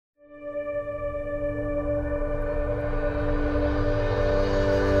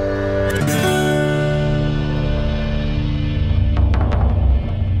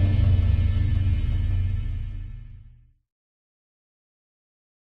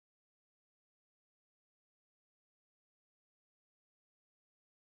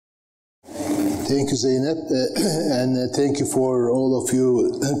Thank you, Zeynep, and thank you for all of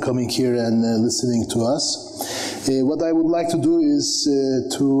you coming here and listening to us. What I would like to do is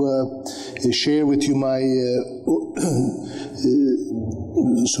to share with you my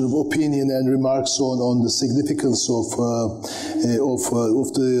sort of opinion and remarks on the significance of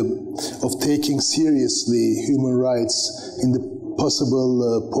taking seriously human rights in the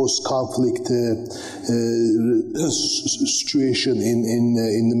possible post-conflict situation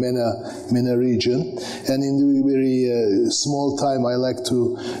in the Mena region. And in the very small time, I like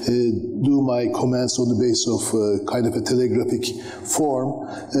to do my comments on the basis of kind of a telegraphic form.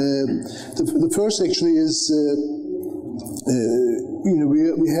 The first actually is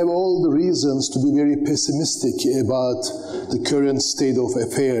we have all the reasons to be very pessimistic about the current state of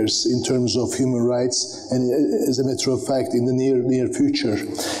affairs in terms of human rights, and as a matter of fact, in the near future.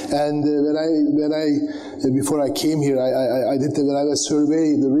 And before I came here, I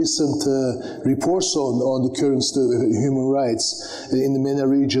surveyed the recent reports on the current state of human rights in the Mena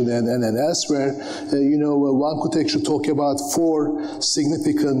region and elsewhere. One could actually talk about 4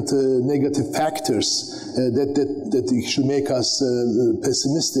 significant negative factors that should make us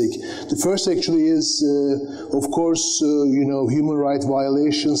pessimistic. The first actually is, of course, human rights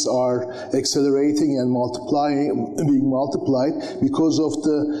violations are accelerating and being multiplied because of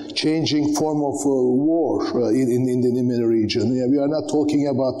the changing form of war in the Mena region. We are not talking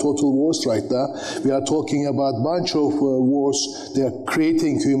about total wars right now. We are talking about a bunch of wars. They are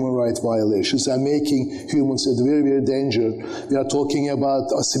creating human rights violations and making humans at very, very danger. We are talking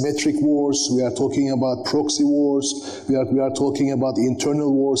about asymmetric wars. We are talking about proxy wars. We are talking about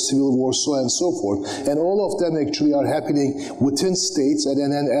internal wars, civil wars, so on and so forth. And all of them actually are happening within states, and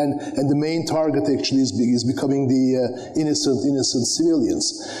the main target actually is becoming the innocent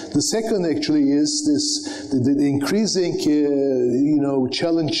civilians. The second actually is the increasing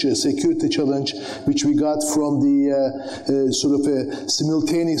security challenge, which we got from the sort of a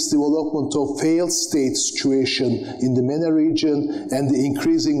simultaneous development of failed state situation in the Mena region and the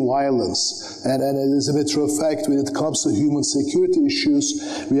increasing violence. And as a matter of fact, when it comes to human security issues,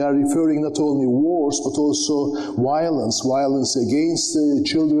 we are referring not only wars but also violence against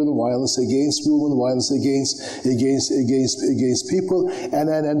children, violence against women, violence against people, and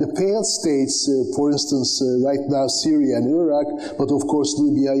the failed states, for instance, right now Syria and Iraq, but of course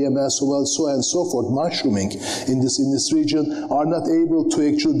Libya, Yemen, so on and so forth, mushrooming in this region, are not able to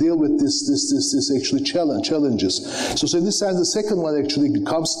actually deal with this actually challenges. So in this sense, the second one actually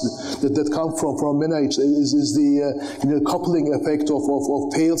comes from Mena is the coupling effect of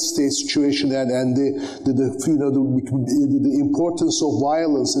failed state situation and the importance of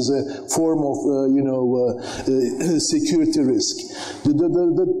violence as a form of security risk.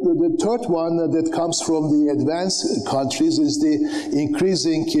 The third one that comes from the advanced countries is the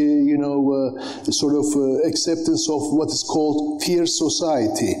increasing sort of acceptance of what is called fear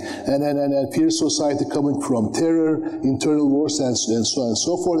society, and fear society coming from terror, internal wars, and so on and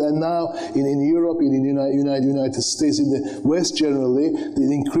so forth. And now in Europe, in the United States, in the West generally,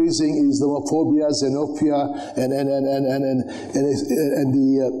 the increasing Islamophobia, xenophobia, and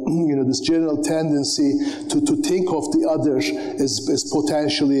this general tendency to think of the other as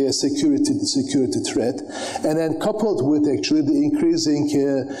potentially a security threat, and then coupled with actually the increasing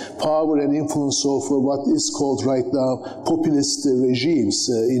power and influence of what is called right now populist regimes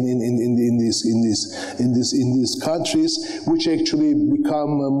in these countries, which actually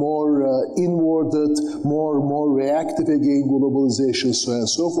become more inwarded, more reactive against globalization, so on and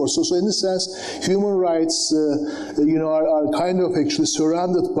so forth. So in this sense, human rights, are kind of actually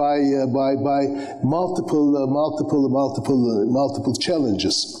surrounded by multiple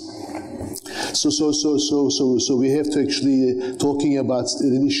challenges. So we have to actually talking about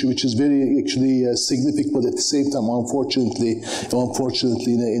an issue which is very actually significant, but at the same time, unfortunately,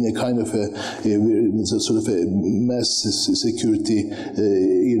 in a kind of a sort of a mass security,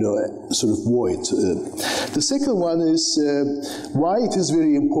 sort of void. The second one is why it is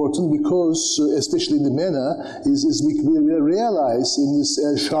very important, because especially in the Mena is we realize in this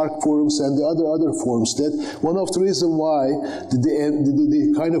Sharq forums and the other forums that one of the reasons why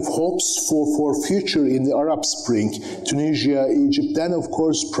the kind of hopes for future in the Arab Spring, Tunisia, Egypt, then of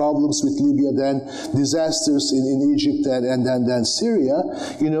course problems with Libya, then disasters in Egypt and then Syria,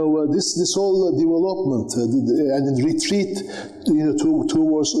 this whole development and retreat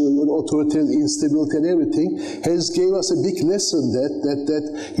towards authoritarian instability and everything, has gave us a big lesson that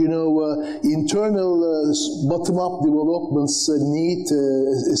internal bottom-up developments need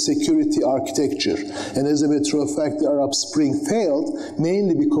a security architecture. And as a matter of fact, the Arab Spring failed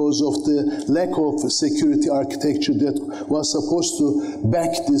mainly because of the lack of security architecture that was supposed to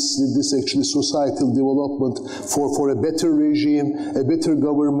back this actually societal development for a better regime, a better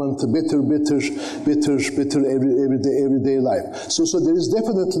government, a better everyday life. So there is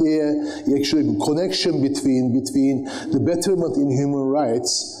definitely actually a connection between the betterment in human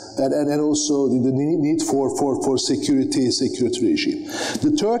rights and also the need for security regime.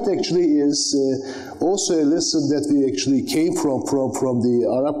 The third actually is also a lesson that we actually came from the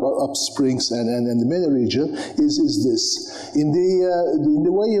Arab upsprings and the Mena region is this. In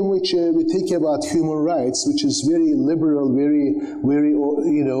the way in which we think about human rights, which is very liberal, very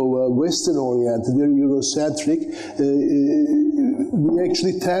Western oriented, very Eurocentric, we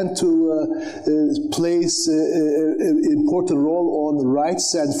actually tend to place an important role on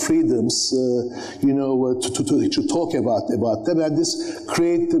rights and freedoms, to talk about them, and this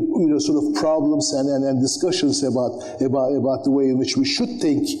create sort of problems and discussions about the way in which we should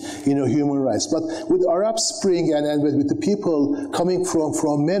think human rights. But with Arab Spring and with the people coming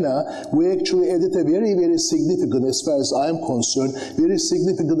from Mena, we actually added a very, very significant, as far as I'm concerned, very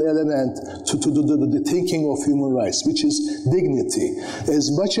significant element to the thinking of human rights, which is dignity.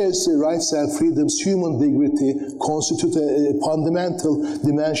 As much as rights and freedoms, human dignity constitute a fundamental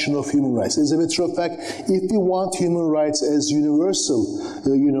dimension of human rights. As a matter of fact, if we want human rights as universal,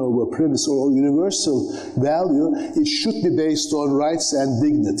 premise or universal value, it should be based on rights and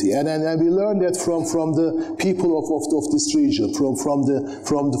dignity. And we learned that from the people of this region, from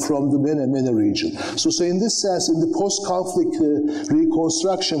the Mena region. So in this sense, in the post-conflict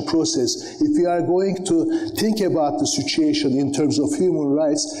reconstruction process, if we are going to think about the situation in terms of human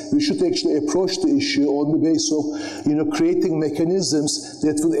rights, we should actually approach the issue on the basis of creating mechanisms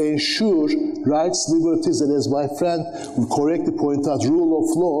that will ensure rights, liberties, and as my friend correctly pointed out, rule of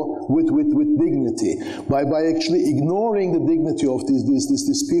law with dignity. By actually ignoring the dignity of these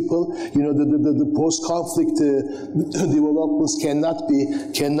people, the post-conflict developments cannot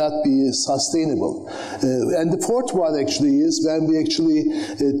be sustainable. And the fourth one actually is when we actually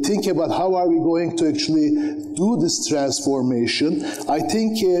think about how are we going to actually do this transformation. I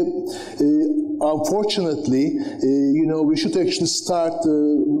think unfortunately, we should actually start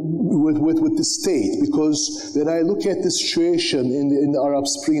with the state, because when I look at the situation in the Arab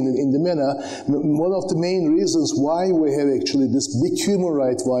Spring, in the Mena, one of the main reasons why we have actually this big human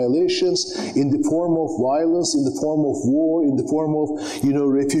rights violations in the form of violence, in the form of war, in the form of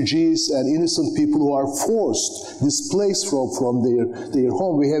refugees and innocent people who are displaced from their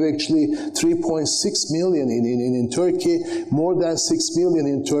home. We have actually 3.6 million in Turkey, more than 6 million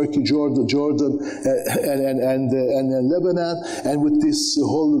in Turkey, Jordan, and Lebanon, and with this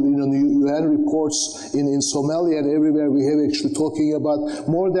whole UN reports in Somalia and everywhere, we have actually talking about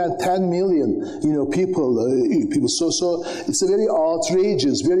more than 10 million people. So it's a very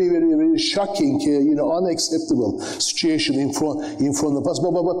outrageous, very, very, very shocking, unacceptable situation in front of us.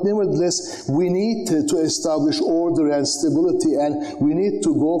 But nevertheless, we need to establish order and stability, and we need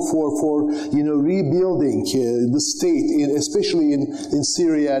to go for rebuilding the state, especially in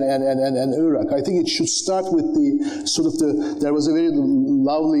Syria and Iraq. I think it should start with there was a very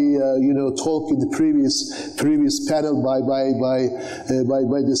lovely talk in the previous panel by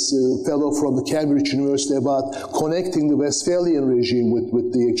this fellow from the Cambridge University about connecting the Westphalian regime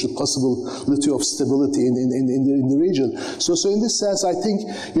with the actual possibility of stability in the region. So in this sense, I think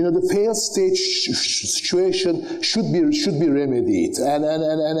the failed state situation should be remedied,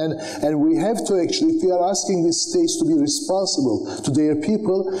 and we have to actually, if we are asking these states to be responsible to their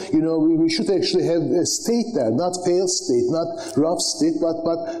people, we should actually have a state there, not failed state, not rough state, but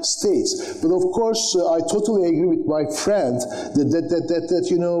states. But of course, I totally agree with my friend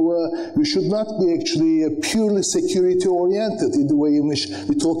that we should not be actually purely security oriented in the way in which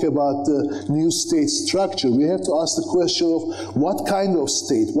we talk about the new state structure. We have to ask the question of what kind of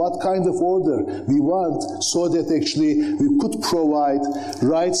state, what kind of order we want, so that actually we could provide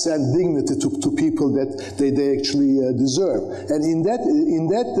rights and dignity to people that they actually deserve. And in that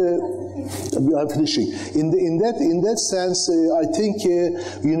I'm finishing. In that sense, I think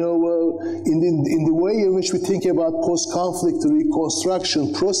you know, in the way in which we think about post-conflict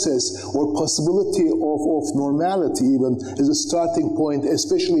reconstruction process or possibility of normality, even as a starting point,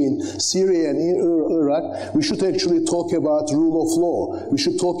 especially in Syria and Iraq, we should actually talk about rule of law. We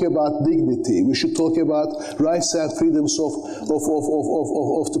should talk about dignity. We should talk about rights and freedoms of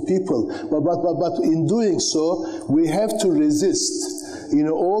the people. But in doing so, we have to resist, you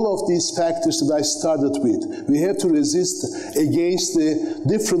know, all of these factors that I started with. We have to resist against the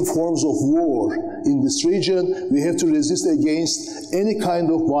different forms of war in this region. We have to resist against any kind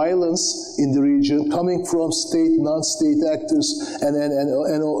of violence in the region coming from state, non-state actors and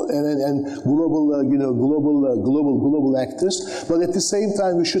global, you know, global actors. But at the same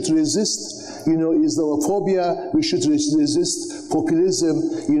time, we should resist, you know, Islamophobia. We should resist populism,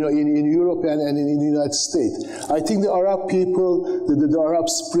 you know, in Europe and in the United States. I think the Arab people, the Arab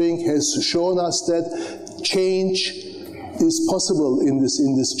Spring has shown us that change is possible in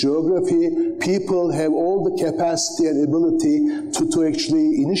this geography. People have all the capacity and ability to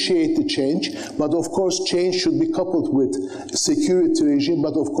actually initiate the change. But of course, change should be coupled with security regime.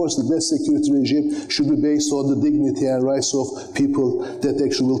 But of course, that security regime should be based on the dignity and rights of people that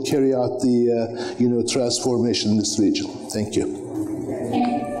actually will carry out the you know, transformation in this region. Thank you.